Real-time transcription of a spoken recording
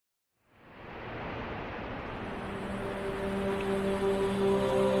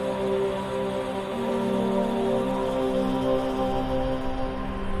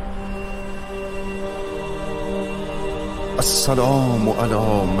السلام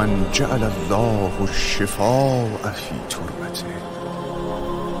على من جعل الله الشفاء في تربته.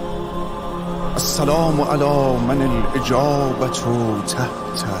 السلام على من الإجابة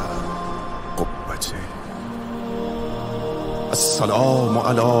تحت قبته. السلام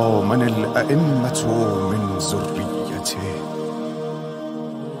على من الأئمة من ذريته.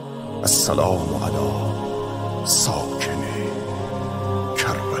 السلام على ساكن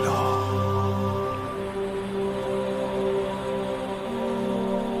كربلاء.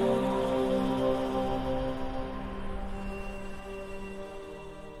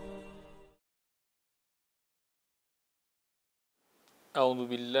 أعوذ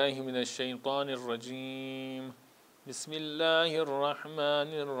بالله من الشيطان الرجيم. بسم الله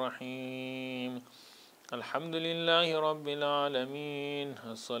الرحمن الرحيم. الحمد لله رب العالمين.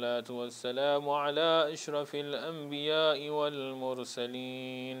 الصلاة والسلام على أشرف الأنبياء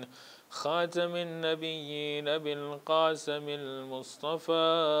والمرسلين خاتم النبيين أبي القاسم المصطفى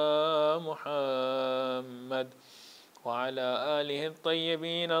محمد وعلى آله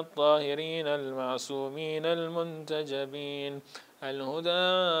الطيبين الطاهرين المعصومين المنتجبين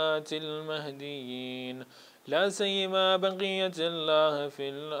الهداة المهديين، لا سيما بقية الله في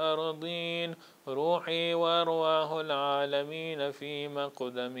الأرضين، روحي وأرواح العالمين في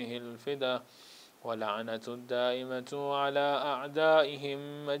مقدمه الفدا، ولعنة الدائمة على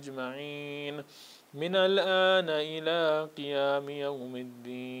أعدائهم أجمعين من الآن إلى قيام يوم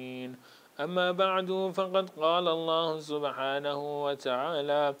الدين. أما بعد، فقد قال الله سبحانه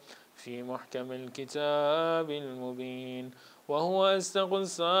وتعالى في محكم الكتاب المبين، وهو أصدق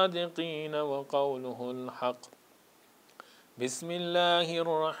الصادقين وقوله الحق. بسم الله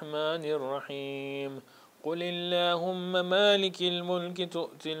الرحمن الرحيم. قل اللهم مالك الملك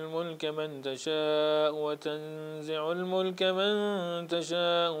تؤتي الملك من تشاء وتنزع الملك من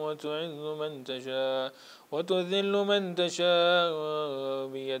تشاء وتعز من تشاء وتذل من تشاء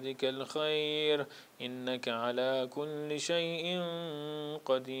بيدك الخير إنك على كل شيء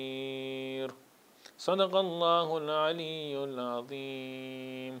قدير. صدق الله العلي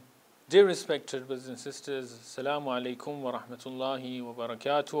العظيم. Dear respected brothers and sisters, Assalamu alaikum wa rahmatullahi wa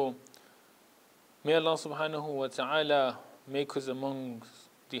barakatuh. May Allah subhanahu wa ta'ala make us among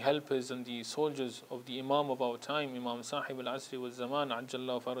the helpers and the soldiers of the Imam of our time, Imam Sahib al-Asri wal-Zaman,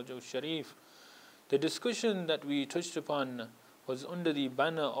 Ajjallahu Farajahu Sharif. The discussion that we touched upon was under the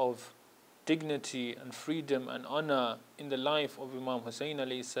banner of dignity and freedom and honor in the life of Imam Hussain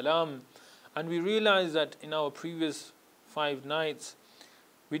alayhi salam. And we realized that in our previous 5 nights,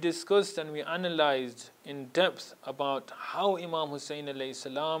 we discussed and we analyzed in depth about how Imam Hussain alayhi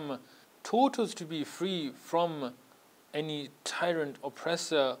salam taught us to be free from any tyrant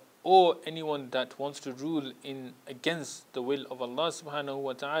oppressor or anyone that wants to rule in against the will of Allah subhanahu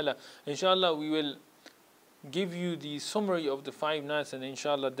wa ta'ala. Inshallah, we will give you the summary of the 5 nights, and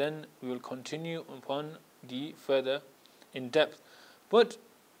inshallah then we will continue upon the further in depth. But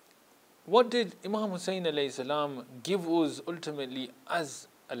what did Imam Hussain alayhi salam give us ultimately as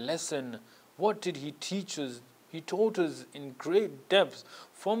a lesson? What did he teach us? He taught us in great depth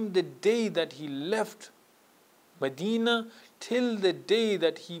from the day that he left Medina till the day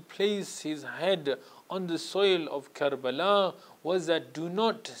that he placed his head on the soil of Karbala, was that do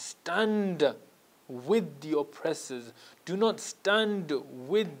not stand with the oppressors, do not stand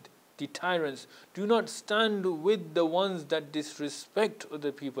with the tyrants, do not stand with the ones that disrespect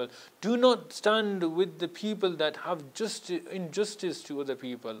other people, do not stand with the people that have injustice to other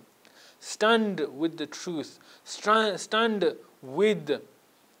people. Stand with the truth, stand with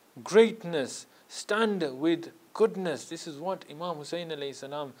greatness, stand with goodness. This is what Imam Hussain alayhi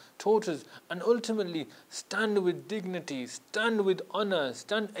salam taught us. And ultimately, stand with dignity, stand with honor,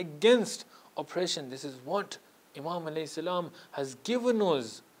 stand against oppression. This is what Imam alayhi salam has given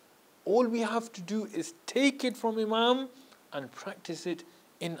us. All we have to do is take it from Imam and practice it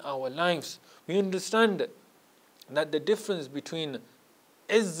in our lives. We understand that the difference between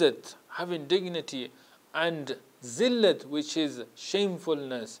izzat, having dignity, and zillat, which is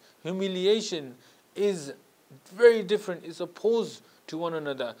shamefulness, humiliation, is very different, is opposed to one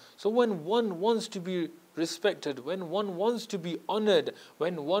another. So when one wants to be respected, when one wants to be honored,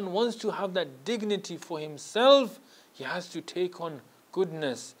 when one wants to have that dignity for himself, he has to take on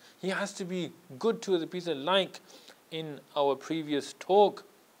goodness. He has to be good to other people. Like in our previous talk,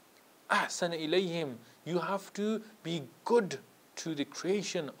 ahsana ilayhim, you have to be good to the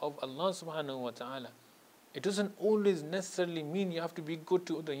creation of Allah subhanahu wa ta'ala. It doesn't always necessarily mean you have to be good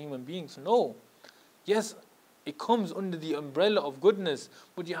to other human beings. No. Yes, it comes under the umbrella of goodness,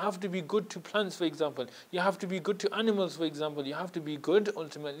 but you have to be good to plants, for example. You have to be good to animals, for example. You have to be good,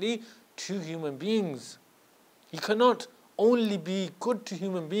 ultimately, to human beings. You cannot only be good to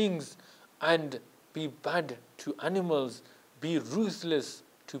human beings and be bad to animals, be ruthless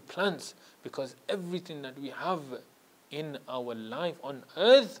to plants, because everything that we have in our life on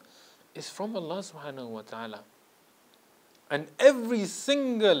earth is from Allah subhanahu wa ta'ala. And every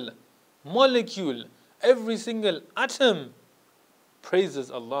single molecule, every single atom praises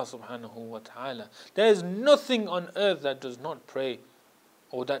Allah subhanahu wa ta'ala. There is nothing on earth that does not pray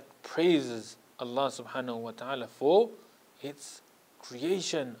or that praises Allah subhanahu wa ta'ala for its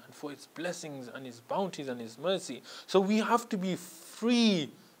creation and for its blessings and His bounties and His mercy. So we have to be free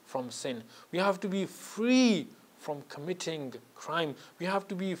from sin. We have to be free from committing crime. We have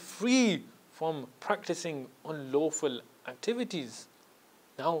to be free from practicing unlawful activities.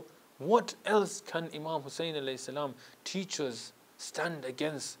 Now, what else can Imam Hussain alayhi salam teach us? Stand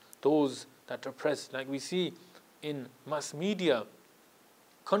against those that oppress. Like we see in mass media,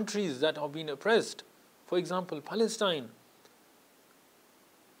 countries that have been oppressed. For example, Palestine.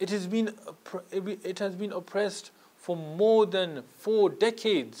 It has been oppressed for more than 4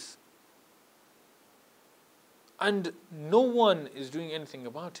 decades. And no one is doing anything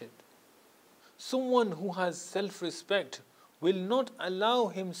about it. Someone who has self-respect will not allow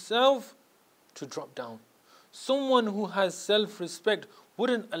himself to drop down. Someone who has self-respect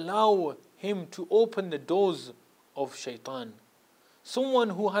wouldn't allow him to open the doors of shaitan.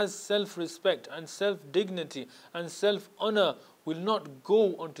 Someone who has self-respect and self-dignity and self-honor will not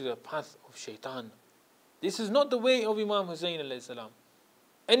go onto the path of shaitan. This is not the way of Imam Hussain alayhi salam.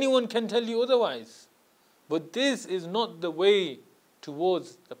 Anyone can tell you otherwise. But this is not the way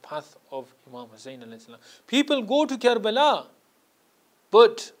towards the path of Imam Hussain alayhi salam. People go to Karbala,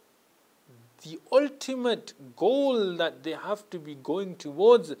 but the ultimate goal that they have to be going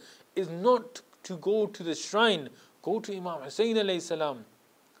towards is not to go to the shrine. Go to Imam Hussain alayhi salam.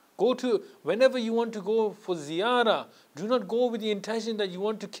 Go to, whenever you want to go for ziyarah, do not go with the intention that you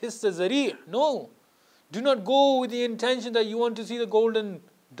want to kiss the zari'. No. Do not go with the intention that you want to see the golden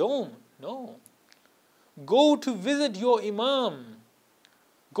dome. No. Go to visit your imam.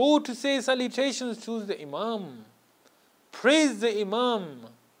 Go to say salutations to the imam. Praise the imam.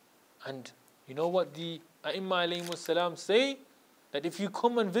 And you know what the A'imma alayhimus salam say? That if you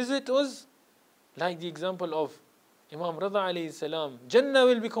come and visit us, like the example of Imam Reza alayhi salam, Jannah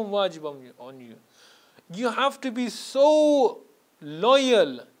will become wajib on you. You have to be so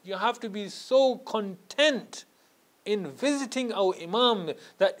loyal, you have to be so content in visiting our imam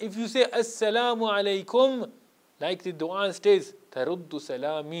that if you say Assalamu alaykum, like the dua states, Taruddu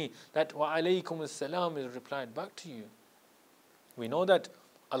salami, that wa alaykum as-salam is replied back to you. We know that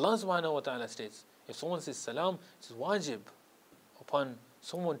Allah subhanahu wa ta'ala states, if someone says salam, it's wajib upon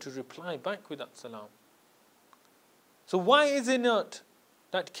someone to reply back with that salam. So why is it not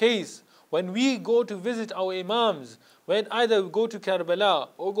that case when we go to visit our imams, when either we go to Karbala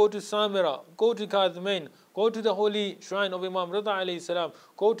or go to Samira, go to Kadhimain, go to the holy shrine of Imam Reza alayhi salam,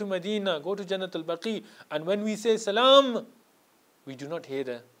 go to Medina, go to Jannat al-Baqi, and when we say salam, we do not hear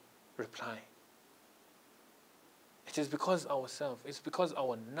the reply. It is because it's because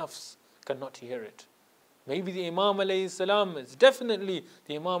our nafs cannot hear it. Maybe the Imam alayhi salam is definitely,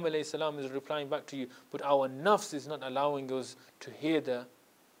 the Imam alayhi salam is replying back to you, but our nafs is not allowing us to hear the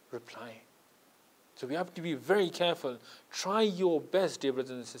reply. So we have to be very careful. Try your best, dear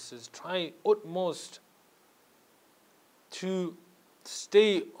brothers and sisters. Try utmost to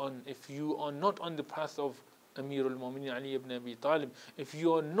stay on, if you are not on the path of Amirul Mu'minin Ali ibn Abi Talib, if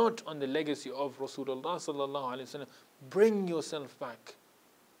you are not on the legacy of Rasulullah sallallahu alaihi wasallam, bring yourself back.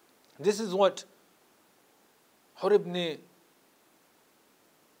 This is what Hur ibn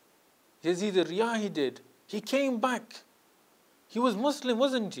Yazid al-Riyahi did. He came back. He was Muslim,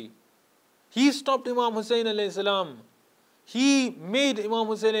 wasn't he? He stopped Imam Hussain alayhi salam. He made Imam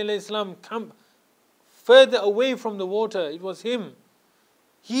Hussain alayhi salam camp further away from the water. It was him.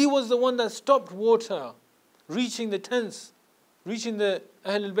 He was the one that stopped water reaching the tents, reaching the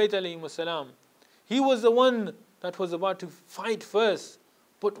Ahl al-Bayt alayhi salam. He was the one that was about to fight first.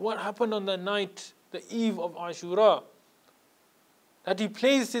 But what happened on the night, the eve of Ashura? That he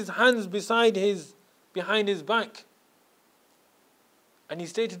placed his hands behind his back. And he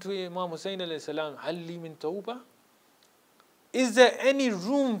stated to Imam Hussain alayhi salam, Hal li min tawbah? Is there any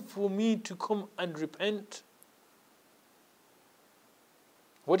room for me to come and repent?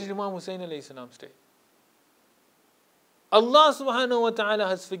 What did Imam Hussain alayhi salam say? Allah subhanahu wa ta'ala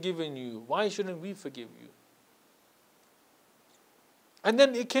has forgiven you. Why shouldn't we forgive you? And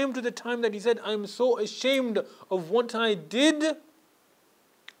then it came to the time that he said, I'm so ashamed of what I did.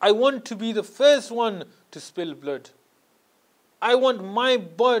 I want to be the first one to spill blood. I want my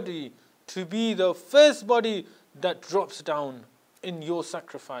body to be the first body that drops down in your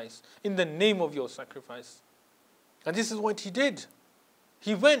sacrifice, in the name of your sacrifice. And this is what he did.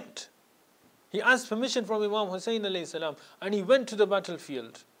 He went. He asked permission from Imam Hussain alayhi salam, and he went to the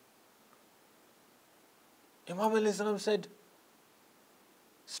battlefield. Imam alayhi salam said,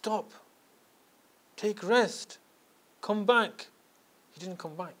 stop, take rest, come back. He didn't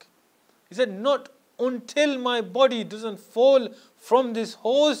come back. He said, not until my body doesn't fall from this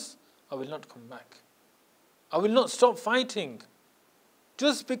horse, I will not come back. I will not stop fighting.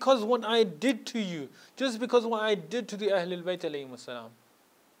 Just because what I did to you, just because what I did to the Ahlul Bayt alayhim salam.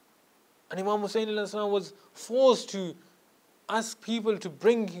 And Imam Hussain alayhi salam was forced to ask people to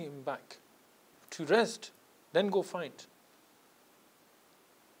bring him back to rest, then go fight.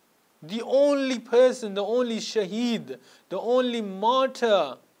 The only person, the only shaheed, the only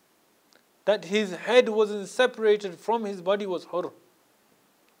martyr that his head wasn't separated from his body was Hur.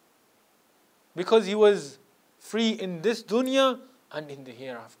 Because he was free in this dunya and in the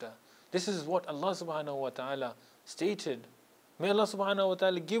hereafter. This is what Allah subhanahu wa ta'ala stated. May Allah subhanahu wa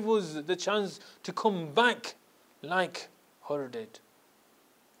ta'ala give us the chance to come back like Hur did.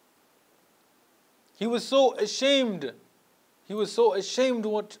 He was so ashamed. He was so ashamed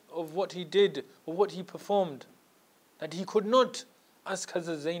of what he did, of what he performed, that he could not ask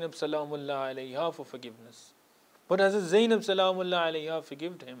Hazrat Zainab salamullah alayha for forgiveness. But Hazrat Zainab salamullah alayha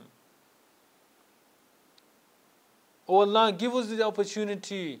forgived him. Oh Allah, give us the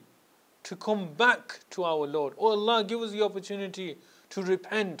opportunity to come back to our Lord. Oh Allah, give us the opportunity to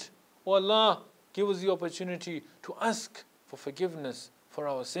repent. Oh Allah, give us the opportunity to ask for forgiveness for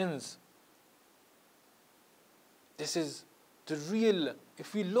our sins. This is the real,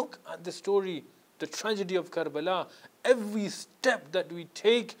 if we look at the story, the tragedy of Karbala, every step that we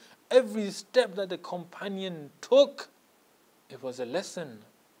take, every step that the companion took, it was a lesson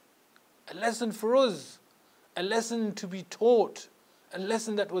for us, a lesson to be taught, a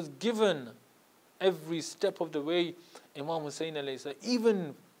lesson that was given every step of the way. Imam Hussain alayhi salam,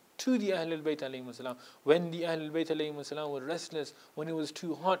 even to the Ahlul Bayt alayhi salam, when the Ahlul Bayt alayhi salam were restless, when it was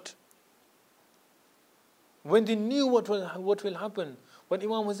too hot, when they knew what will happen, when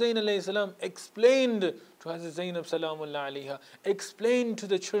Imam Hussain alayhi salam explained to Hazrat Zainab salamullah alayha, explained to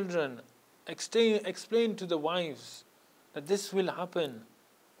the children, explained to the wives that this will happen,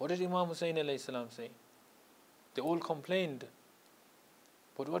 what did Imam Hussain alayhi salam say? They all complained.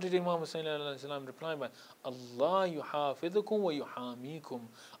 But what did Imam Hussain alayhi salam reply by? Allah yuhafidhukum wa yuhamikum.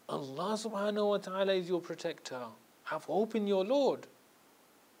 Allah subhanahu wa ta'ala is your protector. Have hope in your Lord.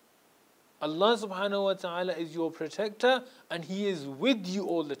 Allah subhanahu wa ta'ala is your protector and He is with you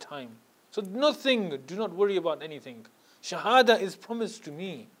all the time. So nothing, do not worry about anything. Shahada is promised to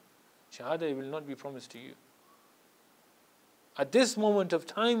me. Shahada will not be promised to you. At this moment of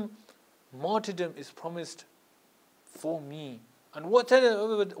time, martyrdom is promised for me. And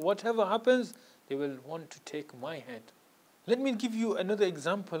whatever happens, they will want to take my head. Let me give you another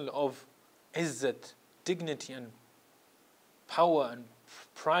example of izzat, dignity and power and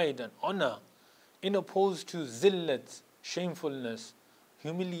pride and honor, in opposed to zillat, shamefulness,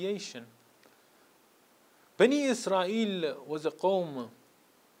 humiliation. Bani Israel was a qawm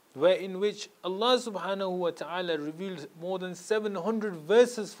in which Allah subhanahu wa ta'ala revealed more than 700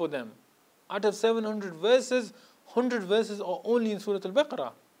 verses for them. Out of 700 verses, 100 verses are only in Surah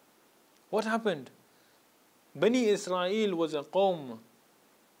Al-Baqarah. What happened? Bani Israel was a qawm,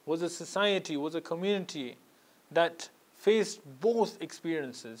 was a society, was a community that faced both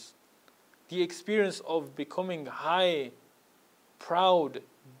experiences. The experience of becoming high, proud,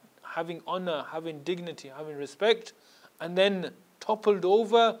 having honor, having dignity, having respect, and then toppled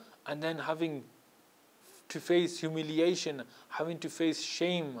over, and then having to face humiliation, having to face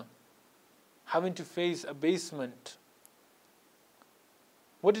shame, having to face abasement.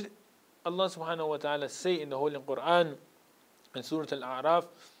 What did Allah subhanahu wa ta'ala say in the Holy Quran in Surah Al-A'raf,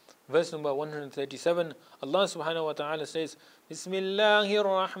 verse number 137? Allah subhanahu wa ta'ala says, Bismillahir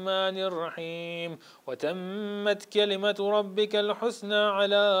Rahmanir Rahim, wa tammat kalimatu rabbika al-husna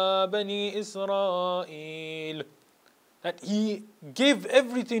ala bani Israel. That He gave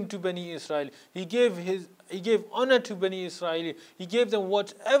everything to Bani Israel. He gave honor to Bani Israel. He gave them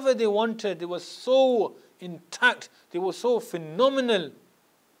whatever they wanted. They were so intact. They were so phenomenal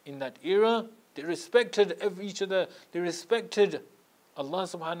in that era. They respected each other. They respected Allah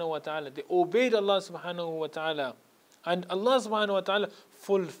subhanahu wa ta'ala. They obeyed Allah subhanahu wa ta'ala. And Allah subhanahu wa ta'ala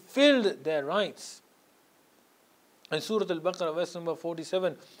fulfilled their rights. In Surah Al-Baqarah, verse number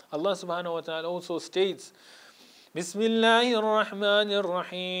 47, Allah subhanahu wa ta'ala also states, بسم الله الرحمن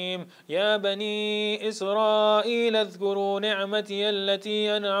الرحيم يا بني إسرائيل اذكروا نعمتي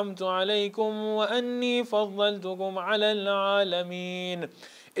التي أنعمت عليكم وأني فضلتكم على العالمين.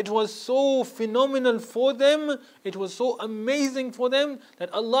 It was so phenomenal for them, it was so amazing for them that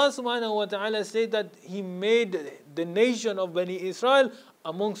Allah subhanahu wa ta'ala said that He made the nation of Bani Israel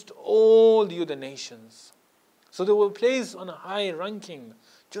amongst all the other nations. So they were placed on a high ranking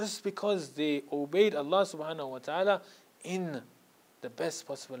just because they obeyed Allah subhanahu wa ta'ala in the best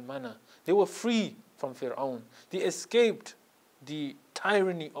possible manner. They were free from Fir'aun. They escaped the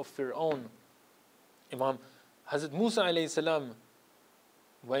tyranny of Fir'aun. Imam Hazrat Musa alayhi salam,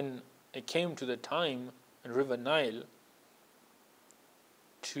 when it came to the time in River Nile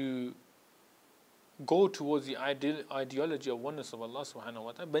to go towards the ideology of oneness of Allah subhanahu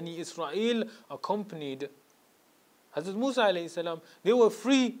wa ta'ala, Bani Israel accompanied Hazrat Musa alayhi salam. They were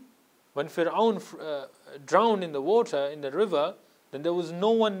free. When Fir'aun drowned in the water, in the river, then there was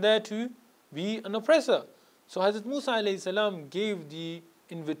no one there to be an oppressor. So Hazrat Musa alayhi salam gave the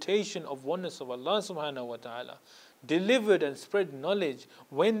invitation of oneness of Allah subhanahu wa ta'ala, delivered and spread knowledge.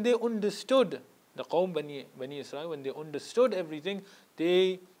 When they understood, the Qawm Bani Israel, when they understood everything,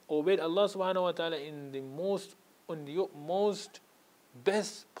 they obeyed Allah subhanahu wa ta'ala in the most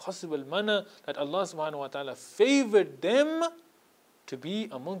best possible manner, that Allah subhanahu wa ta'ala favored them to be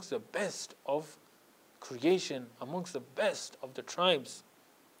amongst the best of creation, amongst the best of the tribes.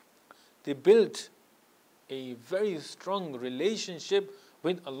 They built a very strong relationship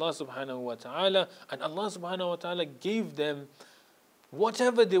with Allah subhanahu wa ta'ala, and Allah subhanahu wa ta'ala gave them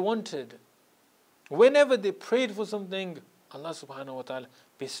whatever they wanted. Whenever they prayed for something, Allah subhanahu wa ta'ala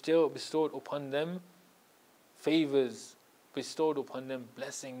bestowed upon them favors, bestowed upon them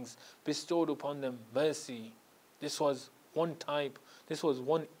blessings, bestowed upon them mercy. This was one type, this was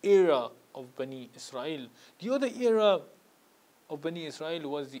one era of Bani Israel. The other era of Bani Israel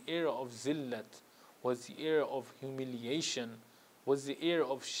was the era of zillat, was the era of humiliation, was the era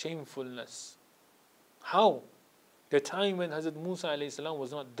of shamefulness. How? The time when Hazrat Musa alayhi salam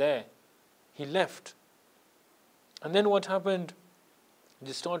was not there. He left. And then what happened?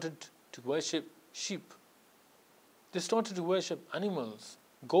 They started to worship sheep. They started to worship animals,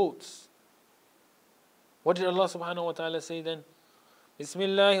 goats. What did Allah subhanahu wa ta'ala say then?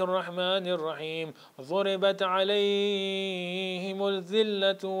 Bismillahir Rahmanir Rahim. ضُرِبَتْ عَلَيْهِمُ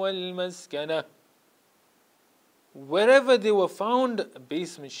الذِّلَّةُ وَالْمَسْكَنَةُ. Wherever they were found,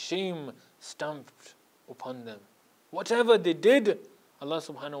 abasement, shame stamped upon them. Whatever they did, Allah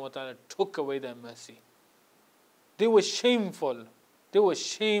subhanahu wa ta'ala took away their mercy. They were shameful. They were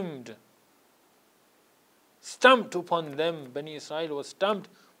shamed. Stamped upon them, Bani Israel was stamped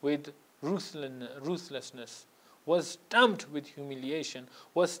with ruthlessness, was stamped with humiliation,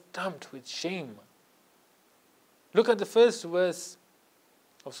 was stamped with shame. Look at the first verse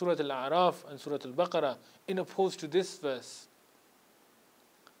of Surah Al-A'raf and Surah Al-Baqarah in opposed to this verse.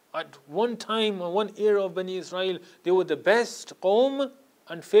 At one time, or one era of Bani Israel, they were the best qawm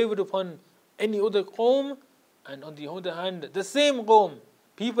and favored upon any other qawm. And on the other hand, the same qawm,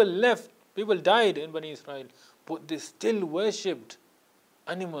 people died in Bani Israel, but they still worshipped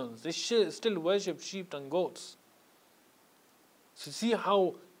animals. They still worshipped sheep and goats. So see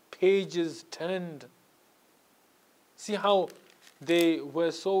how pages turned. See how they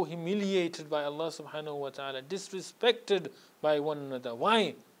were so humiliated by Allah subhanahu wa ta'ala, disrespected by one another.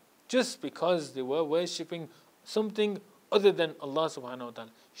 Why? Just because they were worshipping something other than Allah subhanahu wa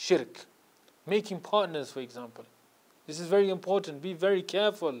ta'ala. Shirk. Making partners, for example. This is very important. Be very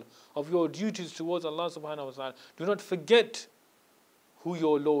careful of your duties towards Allah subhanahu wa ta'ala. Do not forget who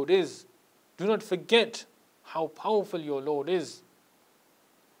your Lord is. Do not forget how powerful your Lord is.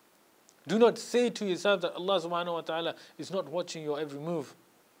 Do not say to yourself that Allah subhanahu wa ta'ala is not watching your every move.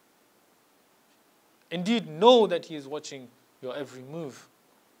 Indeed, know that He is watching your every move.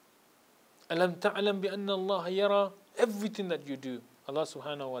 أَلَمْ تَعْلَمْ بِأَنَّ اللَّهَ يَرَى. Everything that you do, Allah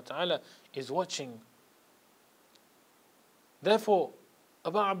subhanahu wa ta'ala is watching. Therefore,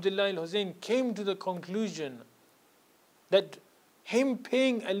 Abu Abdullah al-Hussain came to the conclusion that him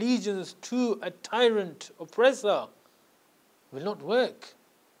paying allegiance to a tyrant, oppressor, will not work.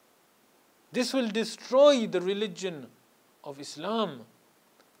 This will destroy the religion of Islam.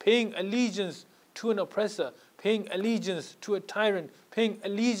 Paying allegiance to an oppressor, paying allegiance to a tyrant, paying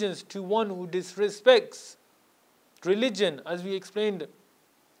allegiance to one who disrespects religion, as we explained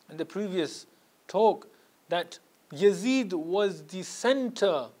in the previous talk, that Yazid was the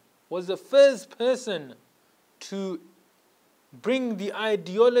center, was the first person to bring the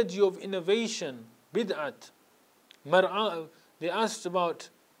ideology of innovation, bid'at. They asked about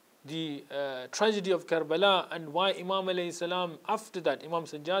the tragedy of Karbala, and why Imam alayhi salam, after that, Imam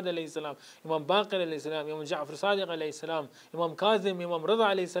Sajjad alayhi salam, Imam Baqir alayhi salam, Imam Ja'far Sadiq alayhi salam, Imam Kazim, Imam Reza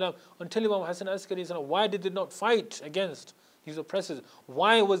alayhi salam, until Imam Hassan Askari salam, why did they not fight against these oppressors?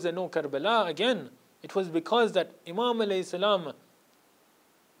 Why was there no Karbala again? It was because that Imam alayhi salam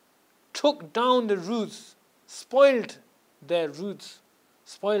took down the roots, spoiled the roots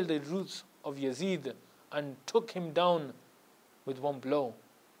of Yazid, and took him down with one blow.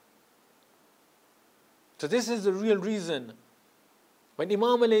 So this is the real reason. When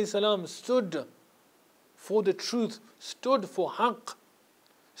Imam alayhi salam stood for the truth, stood for haqq,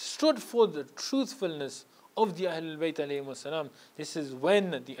 stood for the truthfulness of the Ahlul Bayt alayhi salam, this is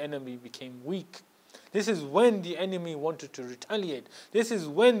when the enemy became weak. This is when the enemy wanted to retaliate. This is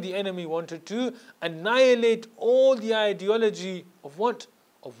when the enemy wanted to annihilate all the ideology of what?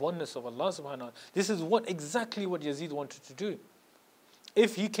 Of oneness of Allah subhanahu wa ta'ala. This is exactly what Yazid wanted to do.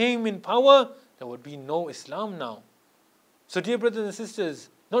 If he came in power, there would be no Islam now. So dear brothers and sisters,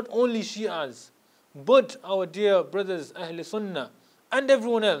 not only Shias, but our dear brothers Ahl Sunnah and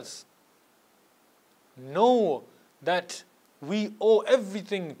everyone else, know that we owe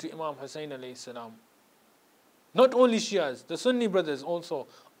everything to Imam Hussain alayhi salam. Not only Shias, the Sunni brothers also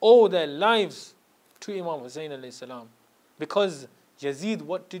owe their lives to Imam Hussain alayhi salam. Because Yazid,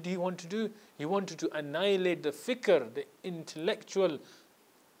 what did he want to do? He wanted to annihilate the fikr, the intellectual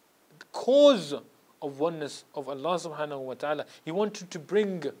cause of oneness of Allah subhanahu wa ta'ala. He wanted to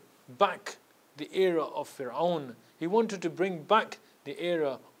bring back the era of Fir'aun. He wanted to bring back the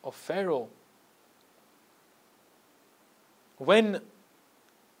era of Pharaoh. When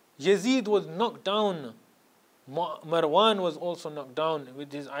Yazid was knocked down, Marwan was also knocked down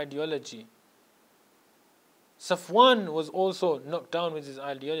with his ideology. Safwan was also knocked down with his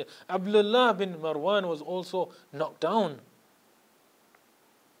ideology. Abdullah bin Marwan was also knocked down.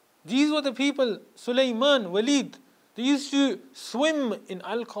 These were the people, Sulaiman, Walid, they used to swim in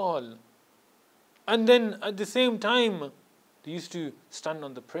alcohol. And then at the same time, they used to stand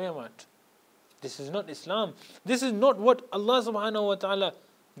on the prayer mat. This is not Islam. This is not what Allah subhanahu wa ta'ala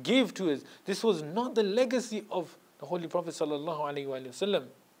gave to us. This was not the legacy of the Holy Prophet sallallahu alaihi wasallam.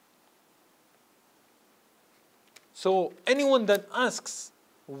 So anyone that asks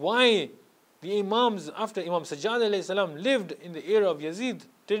why the Imams after Imam Sajjad alayhi salam lived in the era of Yazid,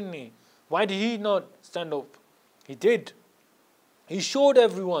 didn't he? Why did he not stand up? He did. He showed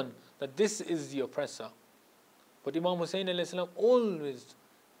everyone that this is the oppressor. But Imam Hussain alayhi salam always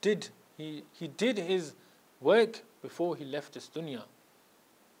did. He did his work before he left this dunya.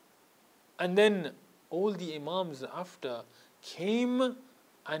 And then all the Imams after came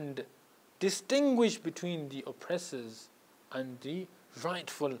and distinguished between the oppressors and the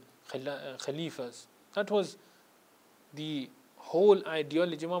rightful Khalifas. That was the whole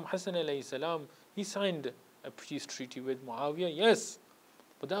ideology. Imam Hassan alayhi salam, he signed a peace treaty with Muawiyah, yes,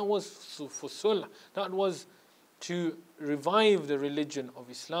 but that was for sulh. That was to revive the religion of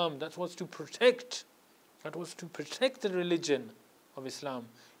Islam. That was to protect. That was to protect the religion of Islam.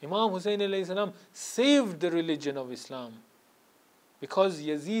 Imam Hussain alayhi salam saved the religion of Islam because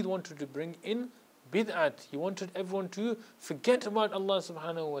Yazid wanted to bring in bid'at. He wanted everyone to forget about Allah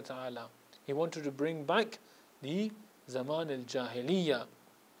subhanahu wa ta'ala. He wanted to bring back the Zaman al-Jahiliyyah.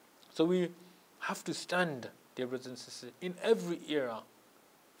 So we have to stand, dear brothers and sisters, in every era.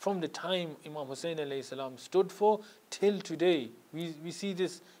 From the time Imam Hussain alayhi salam stood for till today. We see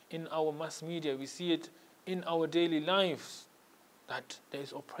this in our mass media. We see it in our daily lives, that there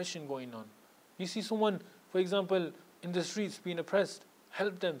is oppression going on. You see someone, for example, in the streets being oppressed,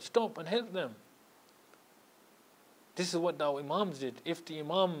 help them, stop and help them. This is what our Imams did. If the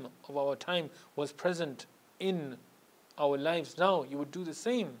Imam of our time was present in our lives now, you would do the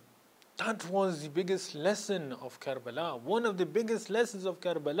same. That was the biggest lesson of Karbala. One of the biggest lessons of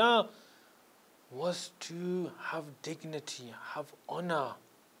Karbala was to have dignity, have honor,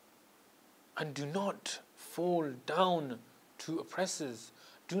 and do not fall down to oppressors.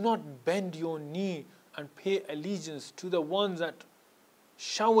 Do not bend your knee and pay allegiance to the ones that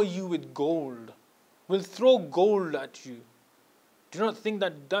shower you with gold, will throw gold at you. Do not think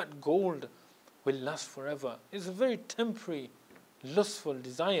that that gold will last forever. It's a very temporary, lustful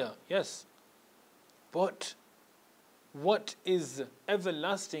desire, yes. But what is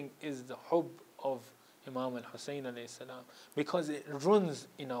everlasting is the hub of Imam al-Hussain alayhi salam, because it runs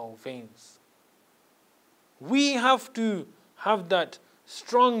in our veins. We have to have that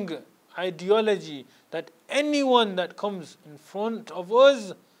strong ideology that anyone that comes in front of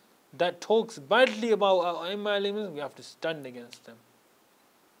us that talks badly about our Imams, we have to stand against them.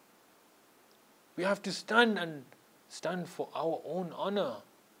 We have to stand and stand for our own honor.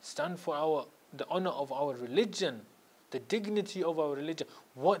 stand for the honor of our religion, the dignity of our religion,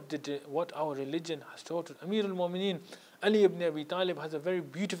 what our religion has taught us. Amir al-Mu'mineen Ali ibn Abi Talib has a very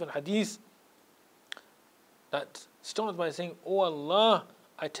beautiful hadith that starts by saying, "O Allah,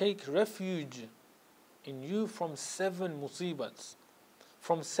 I take refuge in you from 7 musibats,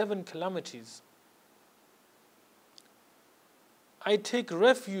 from 7 calamities. I take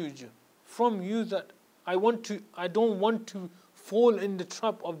refuge from you that I don't want to fall in the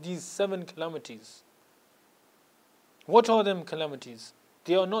trap of these 7 calamities." What are them calamities?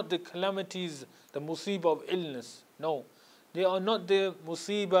 They are not the calamities, the musibah of illness. No. They are not the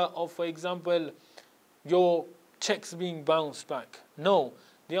musibah of, for example, your checks being bounced back. No.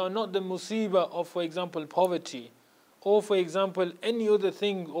 They are not the musibah of, for example, poverty. Or, for example, any other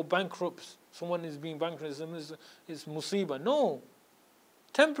thing, or bankrupts. Someone is being bankrupt, is musibah. No.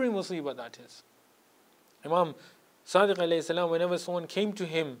 Temporary musibah, that is. Imam Sadiq alayhi salam, whenever someone came to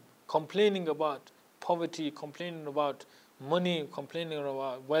him complaining about poverty, complaining about money, complaining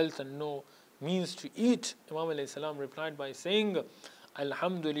about wealth and no means to eat, Imam alayhi salam replied by saying,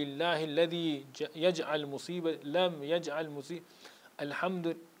 "Alhamdulillahi alladhi yaj'al musibat lam yaj'al musib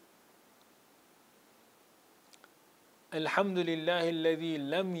Alhamdulillahi alladhi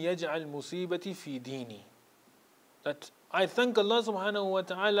lam yaj'al musibati fi dini." That I thank Allah subhanahu wa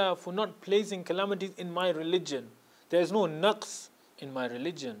ta'ala for not placing calamities in my religion. There is no naqs in my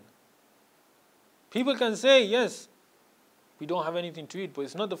religion. People can say, yes, we don't have anything to eat, but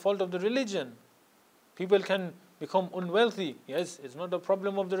it's not the fault of the religion. People can become unwealthy. Yes, it's not a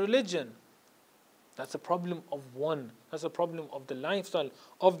problem of the religion. That's a problem of one. That's a problem of the lifestyle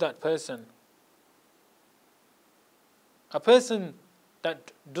of that person. A person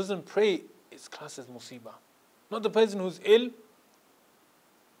that doesn't pray is classed as musibah. Not the person who's ill.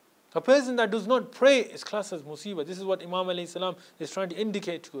 A person that does not pray is classed as musibah. This is what Imam alayhi salam is trying to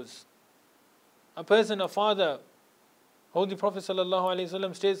indicate to us. A person, a father, Holy Prophet sallallahu alaihi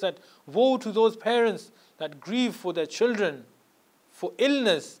wasallam states that woe to those parents that grieve for their children, for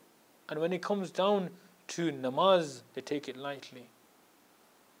illness, and when it comes down to namaz, they take it lightly.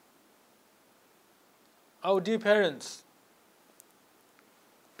 Our dear parents,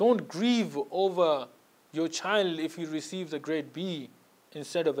 don't grieve over your child if he receives a grade B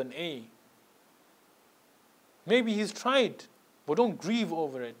instead of an A. Maybe he's tried, but don't grieve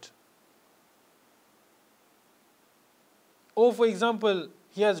over it. Or for example,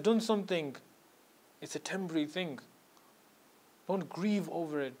 he has done something, it's a temporary thing. Don't grieve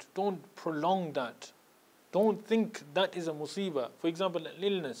over it. Don't prolong that. Don't think that is a musibah. For example, an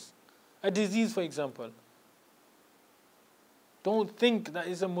illness, a disease for example. Don't think that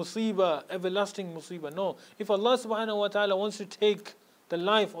is a musibah, everlasting musibah. No. If Allah subhanahu wa ta'ala wants to take the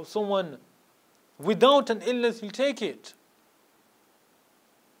life of someone without an illness, He'll take it.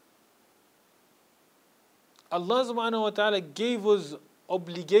 Allah subhanahu wa ta'ala gave us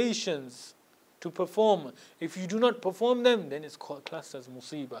obligations to perform. If you do not perform them, then it's classed as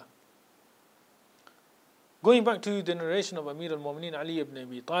musibah. Going back to the narration of Amir al-Mu'mineen Ali ibn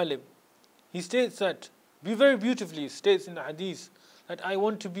Abi Talib, he states that, very beautifully states in the hadith, that I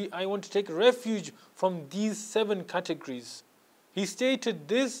want to take refuge from these 7 categories. He stated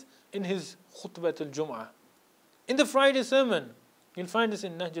this in his khutbat al-Jum'ah. In the Friday sermon, you'll find this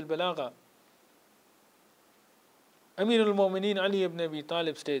in Nahj al-Balagha. Amir al-Mu'mineen Ali ibn Abi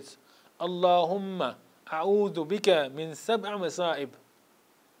Talib states, Allahumma a'udhu bika min sab'a masa'ib.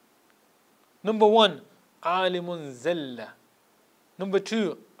 Number 1, alimun zalla. Number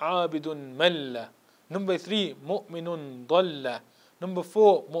 2, abidun malla. Number 3, mu'minun dalla. Number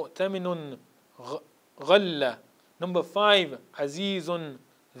 4, mu'taminun ghalla. Number 5, azizun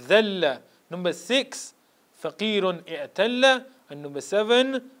dhalla. Number 6, faqirun i'talla. And number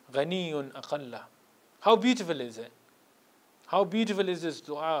 7, ghaniyun aqalla. How beautiful is it? How beautiful is this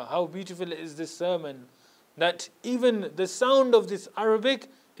dua? How beautiful is this sermon? That even the sound of this Arabic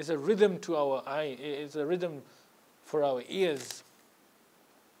is a rhythm to our eye. It's a rhythm for our ears.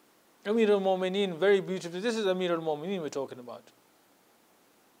 Amir al-Mu'mineen, very beautiful. This is Amir al-Mu'mineen we're talking about.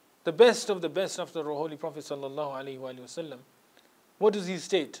 The best of the best after the Holy Prophet sallallahu alaihi wasallam. What does he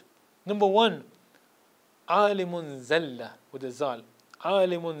state? Number 1, alimun zalla, with a zal.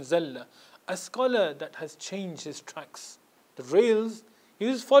 Alimun zalla. A scholar that has changed his tracks. The rails, he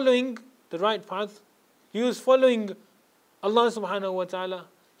was following the right path. He was following Allah subhanahu wa ta'ala.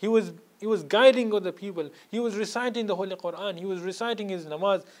 He was guiding other people. He was reciting the Holy Quran. He was reciting his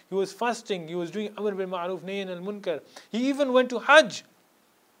namaz. He was fasting. He was doing amr bil ma'ruf, nahy anil munkar. He even went to Hajj.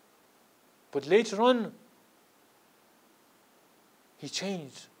 But later on, he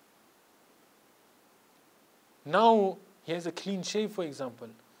changed. Now he has a clean shave, for example.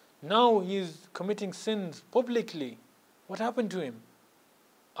 Now he is committing sins publicly. What happened to him?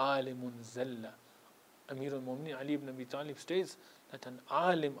 Alimun zalla. Amir al-Mu'minin Ali ibn Abi Talib states that an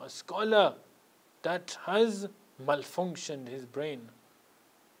alim, a scholar, that has malfunctioned his brain.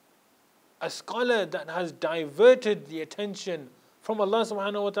 A scholar that has diverted the attention from Allah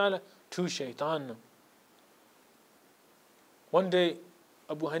subhanahu wa ta'ala to shaitan. One day,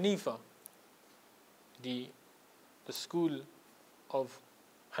 Abu Hanifa, the school of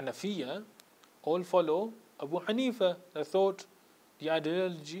Hanafiya, all follow Abu Hanifa, the thought, the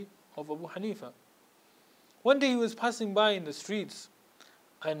ideology of Abu Hanifa. One day he was passing by in the streets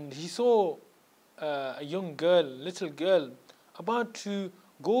and he saw a young girl, little girl, about to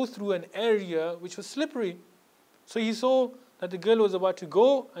go through an area which was slippery. So he saw that the girl was about to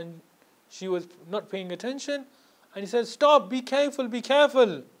go and she was not paying attention, and he said, "Stop, be careful, be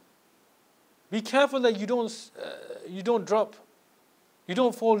careful. Be careful that you don't drop, you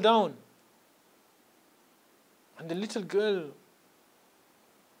don't fall down." And the little girl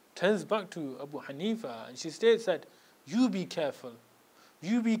turns back to Abu Hanifa and she states that, "You be careful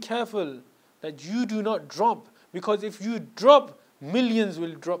that you do not drop, because if you drop, millions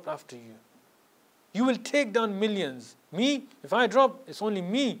will drop after you. You will take down millions. Me, if I drop, it's only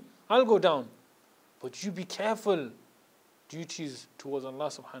me, I'll go down. But you be careful." Duties towards Allah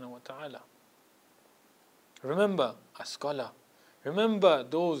subhanahu wa ta'ala. Remember a scholar. Remember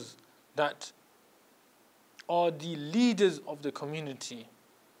those that are the leaders of the community.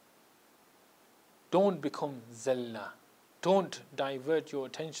 Don't become zalla. Don't divert your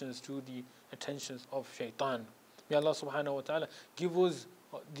attentions to the attentions of shaitan. May Allah subhanahu wa ta'ala give us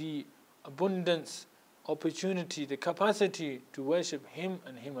the abundance, opportunity, the capacity to worship Him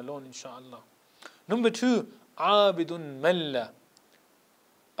and Him alone, inshaAllah. Number 2, Abidun Malla.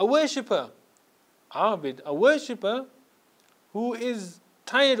 A worshipper. Abid, a worshipper who is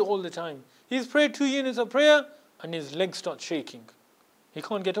tired all the time. He's prayed 2 units of prayer and his legs start shaking. He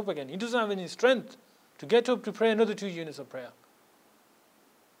can't get up again. He doesn't have any strength to get up to pray another 2 units of prayer.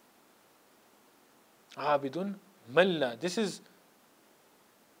 Abidun Malla. This is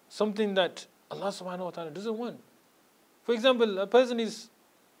something that Allah subhanahu wa ta'ala doesn't want. For example, a person is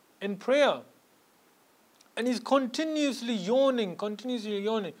in prayer and he's continuously yawning.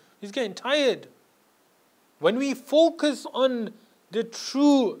 He's getting tired. When we focus on the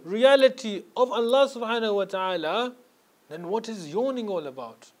true reality of Allah subhanahu wa ta'ala, then what is yawning all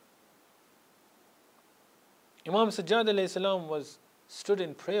about? Imam Sajjad alayhi salam was stood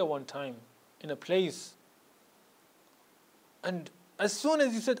in prayer one time in a place, and as soon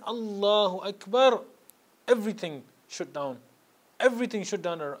as he said Allahu Akbar, everything shut down. Everything shut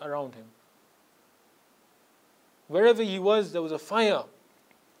down around him. Wherever he was, there was a fire.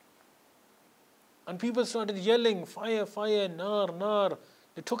 And people started yelling, "Fire, fire, nar, nar."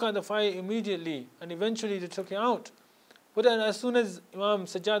 They took out the fire immediately, and eventually they took it out. But then as soon as Imam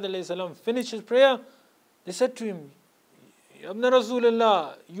Sajjad alayhi salam finished his prayer, they said to him, "Ibn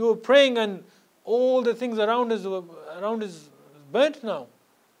Rasulullah, you were praying and all the things around us burnt now.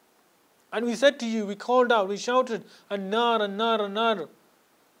 And we said to you, we called out, we shouted, an-nar, an-nar, an-nar."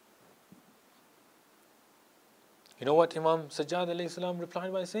 You know what Imam Sajjad alayhi salam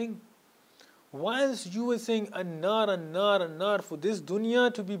replied by saying? "Whilst you were saying an-nar, an-nar, an-nar for this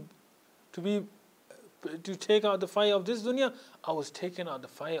dunya to take out the fire of this dunya, I was taking out the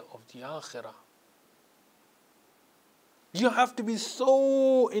fire of the akhirah." You have to be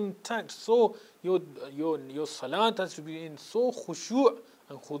so intact, so your salat has to be in so khushu'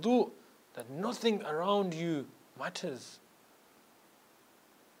 and khudu' that nothing around you matters.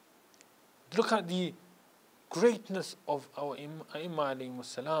 Look at the greatness of our Imam alayhi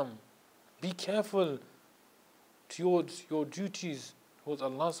salam. Be careful towards your duties towards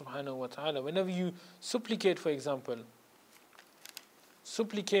Allah subhanahu wa ta'ala. Whenever you supplicate, for example,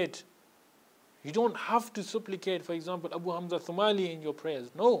 supplicate. You don't have to supplicate, for example, Abu Hamza Thumali in your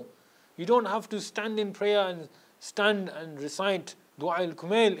prayers. No. You don't have to stand in prayer and stand and recite Dua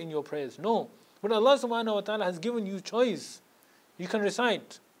al-Kumail in your prayers. No. But Allah subhanahu wa ta'ala has given you choice. You can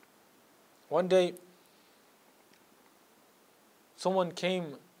recite. One day, someone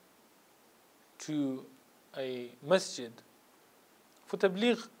came to a masjid for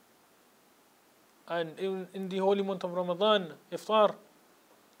tabligh, and in the holy month of Ramadan, iftar,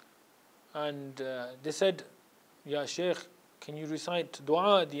 and they said, "Ya Shaykh, can you recite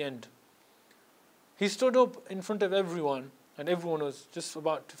dua at the end?" He stood up in front of everyone, and everyone was just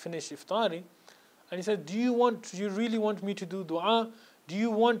about to finish iftari, and he said, do you really want me to do dua? Do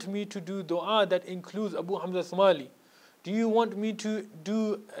you want me to do dua that includes Abu Hamza Thumali? Do you want me to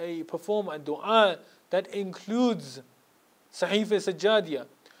perform a dua that includes Sahifa Sajjadiyah?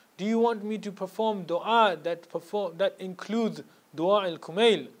 Do you want me to perform dua that includes dua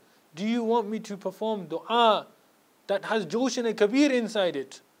al-kumail? Do you want me to perform dua that has Joshan and Kabir inside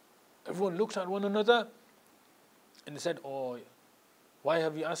it? Everyone looked at one another and they said, oh, why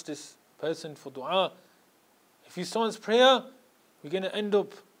have you asked this person for dua? If he starts prayer, we're going to end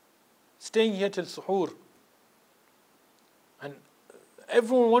up staying here till suhoor. And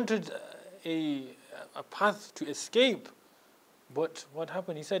everyone wanted a path to escape. But what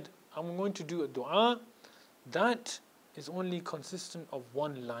happened? He said, I'm going to do a dua that is only consistent of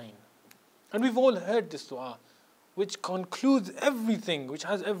one line. And we've all heard this dua, which concludes everything, which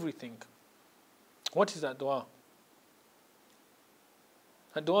has everything. What is that dua?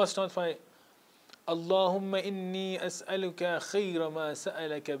 That dua starts by Allahumma inni as'aluka khayra ma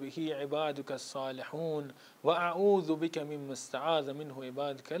sa'alaka bihi ibaduka as-salihun wa a'udhu bika mimma ista'adha minhu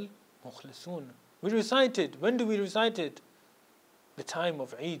ibaduka al-mukhlisun. We recite it. When do we recite it? The time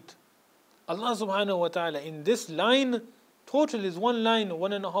of Eid. Allah subhanahu wa ta'ala in this line, total is one line,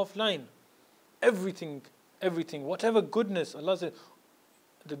 1.5 line. Everything, whatever goodness, Allah says,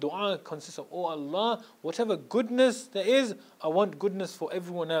 the dua consists of, oh Allah, whatever goodness there is, I want goodness for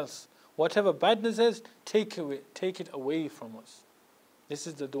everyone else. Whatever badness is, take it away from us. This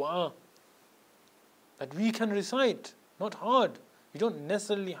is the dua that we can recite, not hard. You don't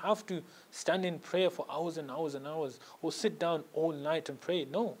necessarily have to stand in prayer for hours and hours and hours or sit down all night and pray.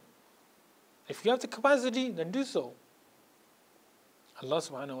 No. If you have the capacity, then do so. Allah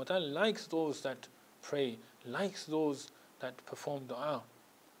subhanahu wa ta'ala likes those that pray, likes those that perform dua.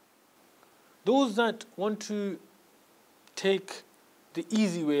 Those that want to take the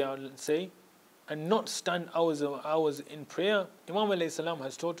easy way out, let's say, and not stand hours and hours in prayer, Imam alayhi salam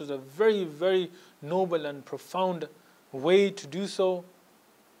has taught us a very, very noble and profound way to do so,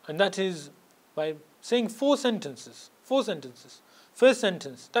 and that is by saying 4 sentences. 4 sentences. First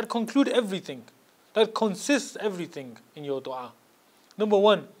sentence, that conclude everything, that consists everything in your dua. Number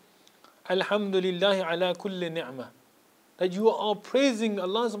 1, Alhamdulillahi ala kulli ni'mah. That you are praising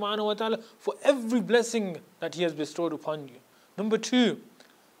Allah subhanahu wa ta'ala for every blessing that He has bestowed upon you. Number 2,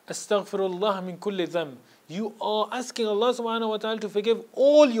 Astaghfirullah min kulli dhanb. You are asking Allah subhanahu wa ta'ala to forgive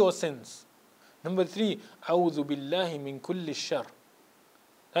all your sins. Number 3, A'udhu billahi min kulli shar.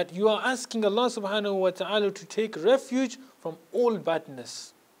 That you are asking Allah subhanahu wa ta'ala to take refuge from all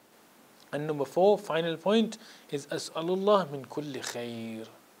badness. And number 4, final point, is As'alullah min kulli khair.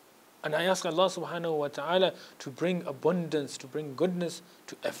 And I ask Allah subhanahu wa ta'ala to bring abundance, to bring goodness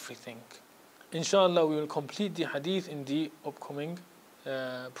to everything. Inshallah, we will complete the hadith in the upcoming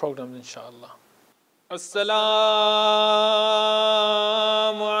programs, inshallah. As-salamu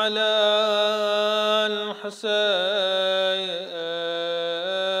ala al-Hussain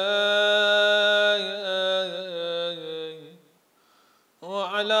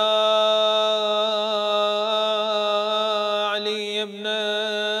wa ala Ali ibn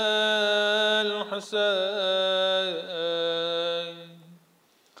al-Hussain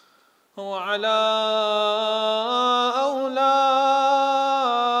wa ala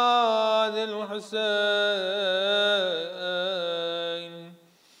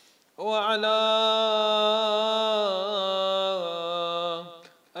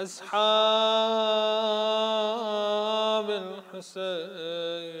أصحاب الحسين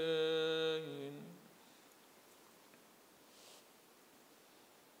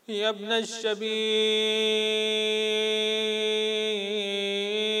يا ابن الشبيب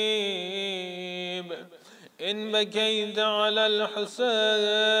إن بكيت على الحسين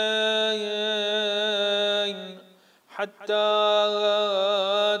حتى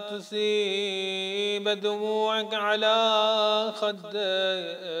تصيب دموعك على خديك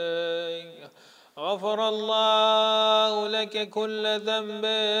غفر الله لك كل ذنب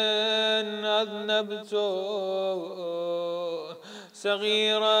أذنبته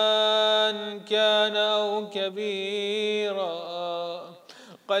صغيرا كان أو كبيرا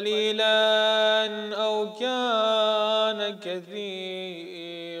قليلا أو كان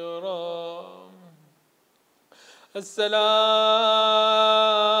كثيرا السلام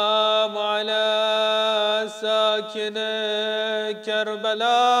على ساكن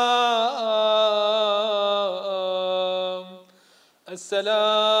كربلاء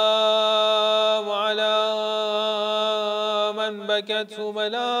السلام على من بكته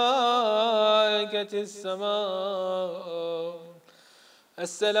ملائكة السماء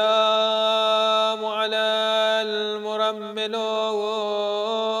السلام على المرمل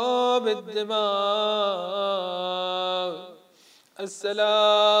بالدماء السلام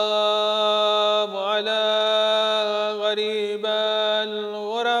على غريب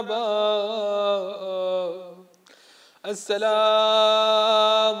الغرباء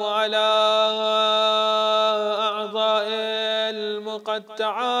السلام قد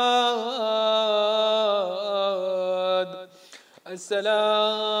تعاد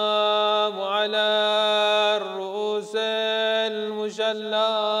السلام على الرؤوس المشلات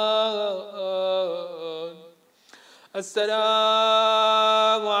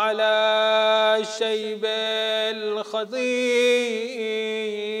السلام على الشيب الخضيب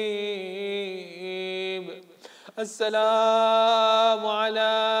السلام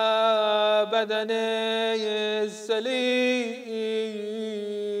على بدن السليم.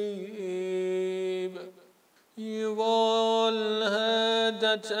 You all heard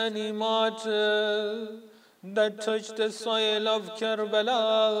that any martyr that touched the soil of Karbala,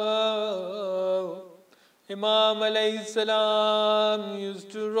 Imam alayhi salam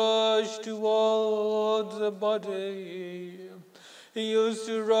used to rush towards the body. He used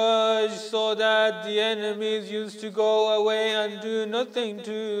to rush so that the enemies used to go away and do nothing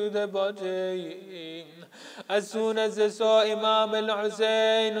to the body. As soon as they saw Imam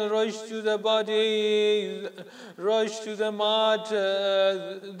Hussain rush to the bodies, rush to the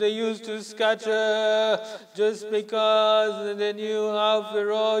martyrs, they used to scatter just because they knew how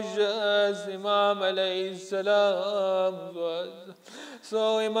ferocious Imam alayhi salam was.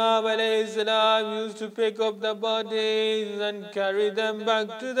 So Imam alayhi salam used to pick up the bodies and carry them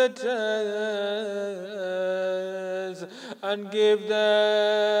back to the tents and give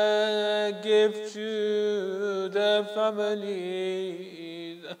the gift to the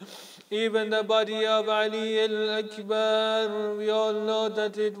families. Even the body of Ali al-Akbar, we all know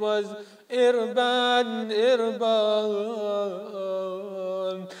that it was Irban.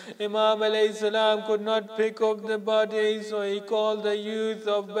 Imam alayhi salam could not pick up the body, so he called the youth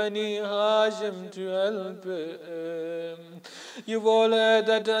of Bani Hashim to help him. You've all heard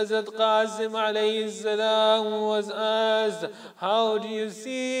that Hazrat Qasim alayhi salam was asked, how do you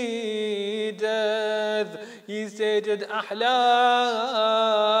see death? He stated, Ahla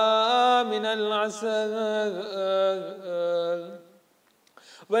min al-asal.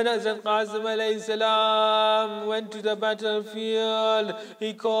 When Hazrat Qasim alayhi salam went to the battlefield,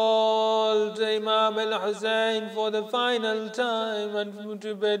 he called Imam al-Hussain for the final time and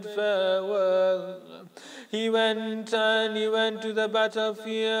to bid farewell. He went to the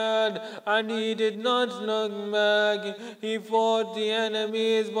battlefield and he did not look back. He fought the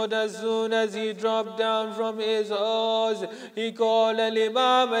enemies, but as soon as he dropped down from his horse, he called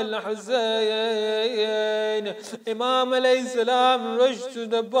Imam al-Hussain. Imam alayhi salam rushed to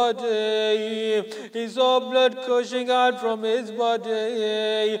the body. He saw blood gushing out from his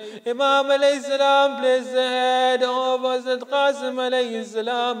body. Imam alayhi salam placed the head of Hazrat Qasim alayhi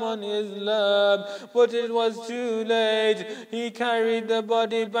salam on his lap, but it was too late. He carried the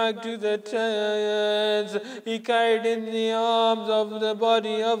body back to the tents. He carried in the arms of the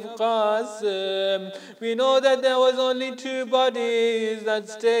body of Qasim. We know that there was only two bodies that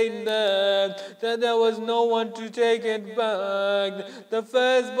stayed there, that there was no one to take it back. The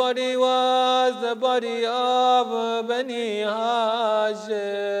first body was the body of Bani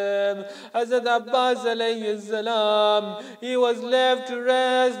Hashim. Hazrat Abbas alayhi salam, he was left to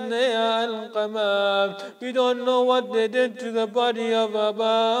rest near Al-Qamar. We don't know what they did to the body of Abu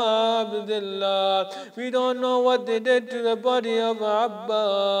Abdullah. We don't know what they did to the body of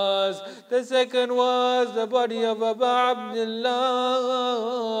Abbas. The second was the body of Abu Abdullah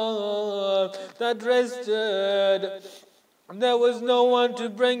that rested. There was no one to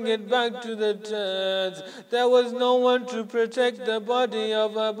bring it back to the tents. There was no one to protect the body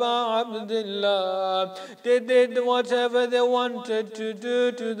of Abu Abdullah. They did whatever they wanted to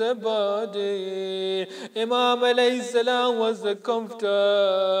do to the body. Imam alayhi salam was the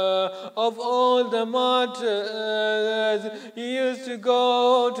comforter of all the martyrs. He used to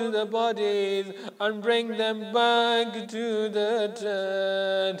go to the bodies and bring them back to the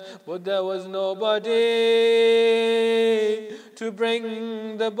tent. But there was nobody to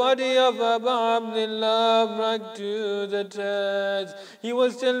bring the body of Abu Abdullah back to the tent. He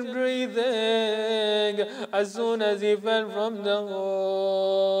was still breathing as soon as he fell from the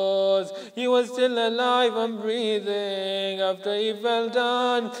horse. He was still alive and breathing after he fell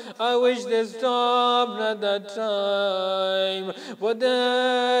down. I wish they stopped at that time. But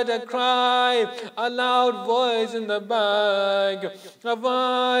then a cry, a loud voice in the back, a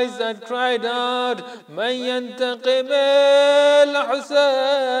voice that cried out, "Man yantaqim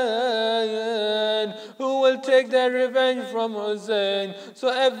al-Hussain," who will take their revenge from Hussain. So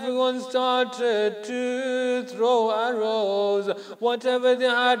everyone started to throw arrows. Whatever they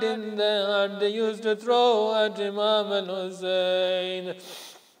had in their hand, they used to throw at Imam al-Hussain.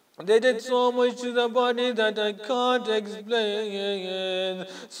 They did so much to the body that I can't explain.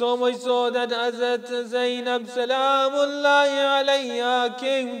 So much so that Hazrat Zainab Salamullahi alayha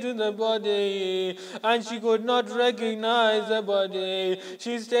came to the body and she could not recognize the body.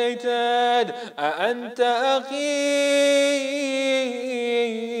 She stated, Anta akhi,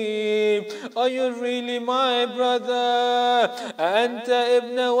 are you really my brother? Anta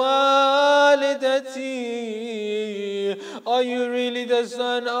ibn walidati, are you really the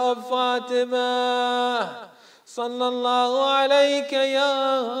son of Fatima? Sallallahu alayka ya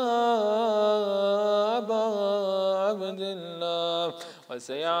Aba Abdullah.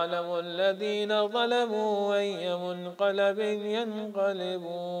 وسيعلم الذين ظلموا أي منقلب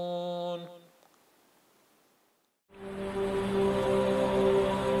ينقلبون.